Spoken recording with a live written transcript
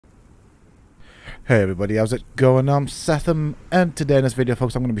Hey everybody, how's it going? I'm Sethum, and today in this video,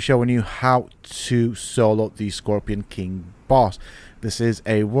 folks, I'm going to be showing you how to solo the Scorpion King boss. This is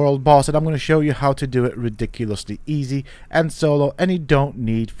a world boss, and I'm going to show you how to do it ridiculously easy and solo, and you don't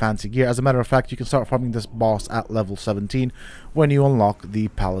need fancy gear. As a matter of fact, you can start farming this boss at level 17 when you unlock the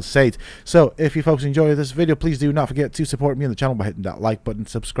Palisades. So, if you folks enjoy this video, please do not forget to support me on the channel by hitting that like button,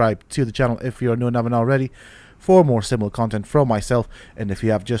 subscribe to the channel if you're new and haven't already, for more similar content from myself. And if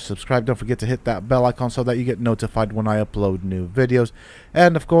you have just subscribed, don't forget to hit that bell icon so that you get notified when I upload new videos.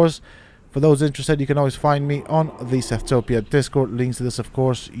 And of course, for those interested, you can always find me on the Sethum Discord. Links to this, of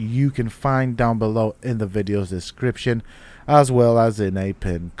course, you can find down below in the video's description, as well as in a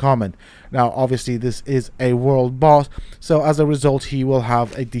pinned comment. Now, obviously, this is a world boss, so as a result, he will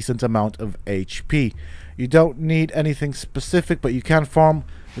have a decent amount of HP. You don't need anything specific, but you can farm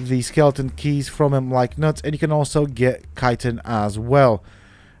the skeleton keys from him like nuts, and you can also get chitin as well.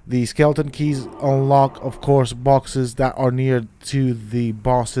 The skeleton keys unlock, of course, boxes that are near to the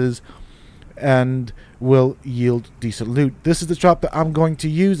bosses and will yield decent loot. This is the trap that I'm going to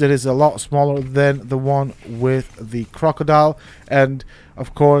use. It is a lot smaller than the one with the crocodile, and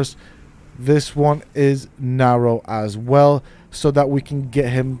of course this one is narrow as well, so that we can get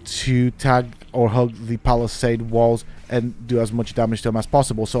him to tag or hug the palisade walls and do as much damage to him as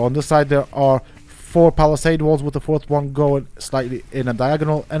possible. So on this side there are 4 palisade walls, with the 4th one going slightly in a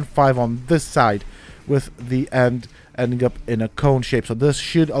diagonal, and 5 on this side, with the end ending up in a cone shape. So this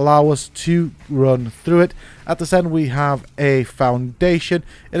should allow us to run through it. At this end we have a foundation.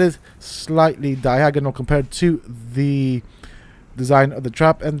 It is slightly diagonal compared to the design of the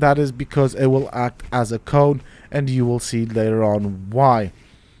trap, and that is because it will act as a cone, and you will see later on why.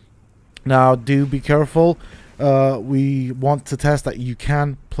 Now, do be careful. We want to test that you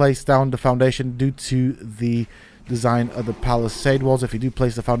can place down the foundation due to the design of the palisade walls. If you do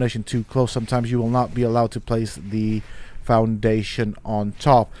place the foundation too close, sometimes you will not be allowed to place the foundation on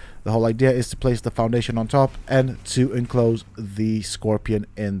top. The whole idea is to place the foundation on top and to enclose the scorpion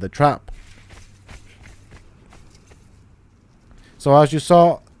in the trap. So as you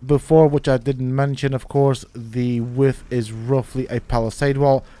saw before, which I didn't mention, of course, the width is roughly a palisade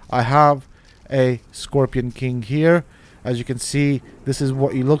wall. I have a Scorpion King here. As you can see, this is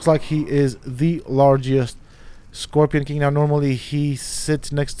what he looks like. He is the largest Scorpion King. Now, normally he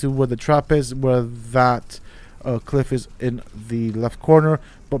sits next to where the trap is, where that cliff is in the left corner.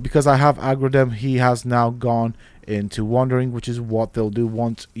 But because I have aggroed him, he has now gone into wandering, which is what they'll do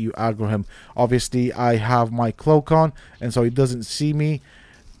once you aggro him. Obviously, I have my cloak on, and so he doesn't see me.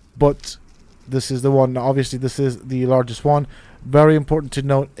 But this is the one. Obviously, this is the largest one. Very important to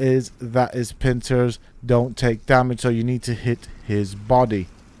note is that his pincers don't take damage, so you need to hit his body.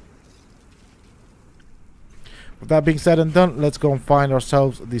 With that being said and done, let's go and find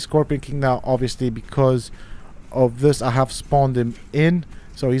ourselves the Scorpion King. Now, obviously, because of this, I have spawned him in,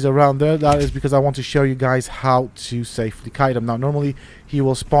 so he's around there. That is because I want to show you guys how to safely kite him. Now, normally he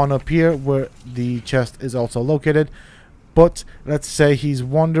will spawn up here where the chest is also located, but let's say he's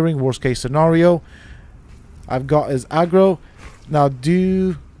wandering. Worst case scenario, I've got his aggro. Now,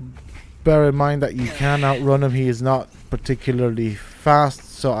 do bear in mind that you can outrun him. He is not particularly fast,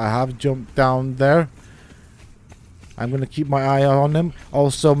 so I have jumped down there. I'm going to keep my eye on him.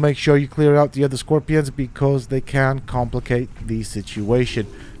 Also, make sure you clear out the other scorpions, because they can complicate the situation.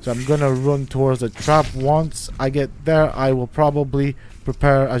 So I'm going to run towards the trap. Once I get there, I will probably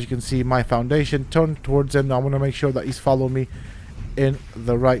prepare, as you can see, my foundation, turn towards him. Now I'm going to make sure that he's following me in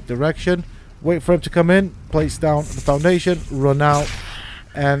the right direction. Wait for him to come in, place down the foundation, run out,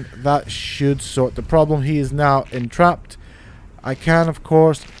 and that should sort the problem. He is now entrapped. I can, of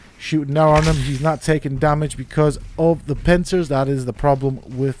course, shoot an arrow on him. He's not taking damage because of the pincers. That is the problem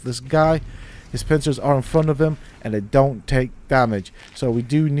with this guy. His pincers are in front of him and they don't take damage. So we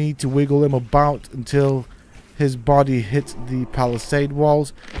do need to wiggle him about until his body hits the palisade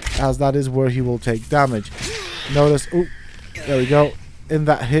walls, as that is where he will take damage. Notice, oh, there we go. In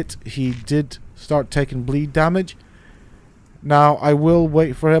that hit, he did start taking bleed damage. Now, I will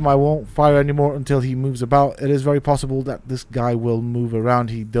wait for him. I won't fire anymore until he moves about. It is very possible that this guy will move around.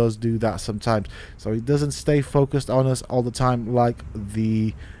 He does do that sometimes. So he doesn't stay focused on us all the time like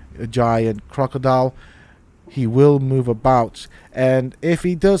the giant crocodile. He will move about. And if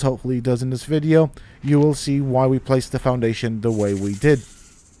he does, hopefully he does in this video, you will see why we placed the foundation the way we did.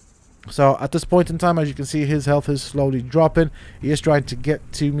 So at this point in time, as you can see, his health is slowly dropping. He is trying to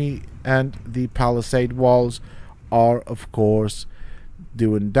get to me, and the palisade walls are, of course,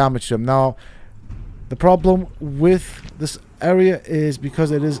 doing damage to him. Now, the problem with this area is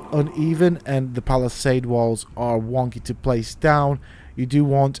because it is uneven and the palisade walls are wonky to place down, you do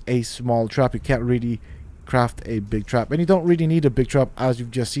want a small trap. You can't really craft a big trap, and you don't really need a big trap. As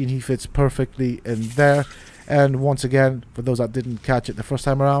you've just seen, he fits perfectly in there. And once again, for those that didn't catch it the first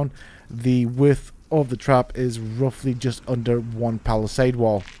time around, the width of the trap is roughly just under one palisade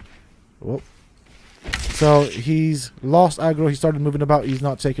wall. Whoop. So he's lost aggro, he started moving about, he's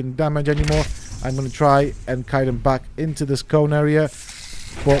not taking damage anymore. I'm going to try and kite him back into this cone area,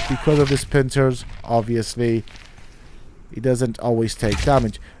 but because of his pincers, obviously he doesn't always take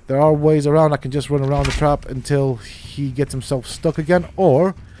damage. There are ways around. I can just run around the trap until he gets himself stuck again,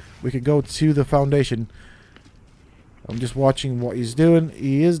 or we could go to the foundation. I'm just watching what he's doing.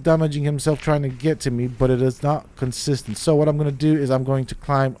 He is damaging himself trying to get to me, but it is not consistent. So what I'm going to do is I'm going to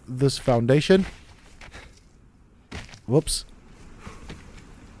climb this foundation. Whoops.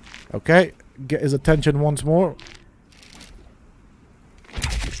 Okay, get his attention once more.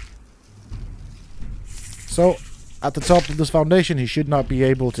 So, at the top of this foundation, he should not be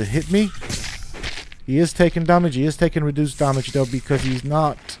able to hit me. He is taking damage. He is taking reduced damage, though, because he's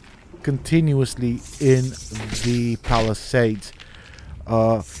not continuously in the palisades.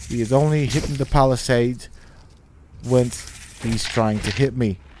 He is only hitting the palisade when he's trying to hit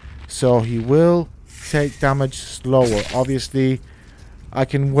me. So, he will take damage slower. Obviously, I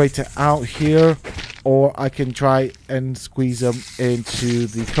can wait it out here, or I can try and squeeze him into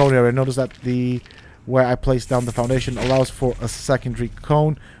the cone area. Notice that where I place down the foundation allows for a secondary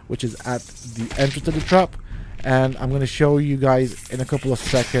cone, which is at the entrance of the trap. And I'm going to show you guys in a couple of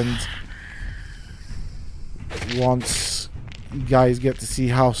seconds, once you guys get to see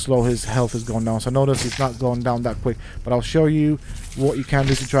how slow his health is going down. So notice it's not going down that quick, but I'll show you what you can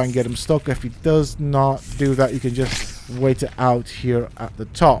do to try and get him stuck. If he does not do that, you can just wait it out here at the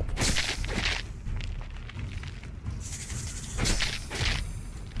top.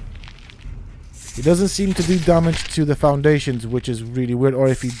 He doesn't seem to do damage to the foundations, which is really weird, or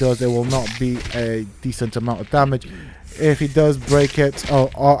if he does, there will not be a decent amount of damage. If he does break it,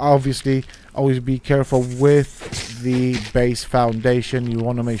 obviously always be careful with the base foundation. You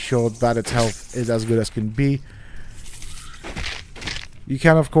want to make sure that its health is as good as can be. You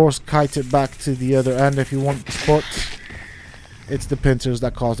can of course kite it back to the other end if you want, but it's the pincers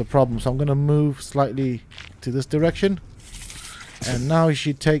that cause the problem. So I'm going to move slightly to this direction, and now he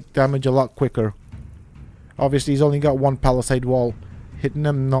should take damage a lot quicker. Obviously he's only got one palisade wall hitting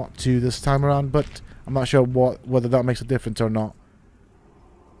him, not two this time around, but I'm not sure whether that makes a difference or not.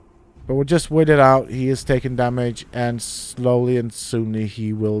 But we'll just wait it out. He is taking damage, and slowly and soonly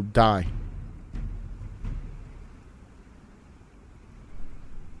he will die.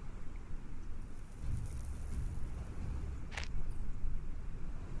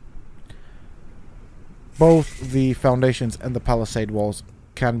 Both the foundations and the palisade walls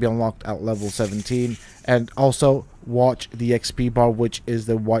can be unlocked at level 17, and also watch the XP bar, which is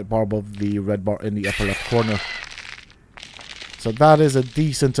the white bar above the red bar in the upper left corner. So that is a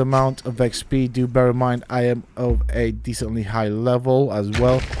decent amount of XP. Do bear in mind I am of a decently high level as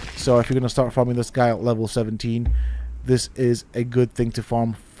well, so if you're going to start farming this guy at level 17, this is a good thing to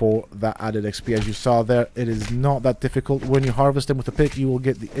farm for that added XP. As you saw there, it is not that difficult. When you harvest them with a pick, you will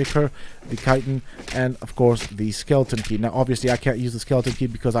get the Ichor, the chitin, and of course the skeleton key. Now obviously I can't use the skeleton key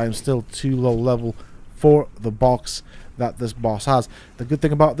because I am still too low level for the box that this boss has. The good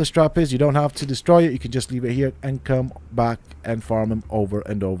thing about this trap is you don't have to destroy it. You can just leave it here and come back and farm him over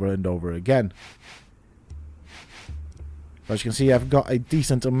and over and over again. As you can see, I've got a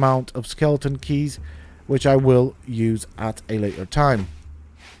decent amount of skeleton keys, which I will use at a later time.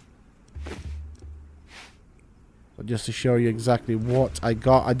 So just to show you exactly what I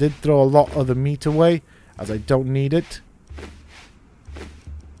got, I did throw a lot of the meat away as I don't need it.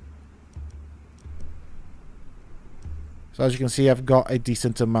 So as you can see, I've got a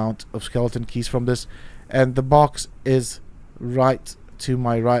decent amount of skeleton keys from this, and the box is right to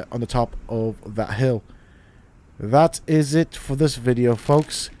my right on the top of that hill. That is it for this video,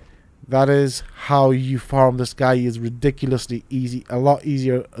 folks. That is how you farm this guy. He is ridiculously easy, a lot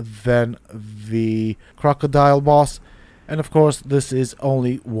easier than the crocodile boss. And of course, this is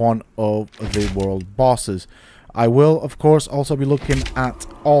only one of the world bosses. I will, of course, also be looking at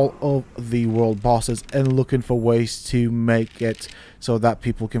all of the world bosses and looking for ways to make it so that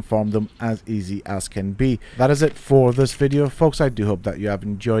people can farm them as easy as can be. That is it for this video, folks. I do hope that you have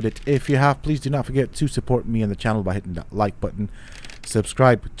enjoyed it. If you have, please do not forget to support me and the channel by hitting that like button.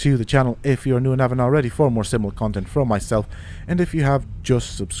 Subscribe to the channel if you're new and haven't already for more similar content from myself. And if you have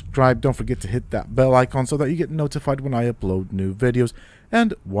just subscribed, don't forget to hit that bell icon so that you get notified when I upload new videos.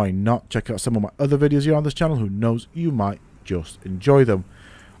 And why not check out some of my other videos here on this channel? Who knows, you might just enjoy them.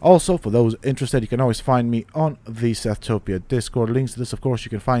 Also, for those interested, you can always find me on the Sethtopia Discord. Links to this, of course, you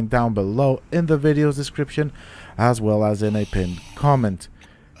can find down below in the video's description, as well as in a pinned comment.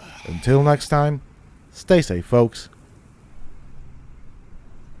 Until next time, stay safe, folks.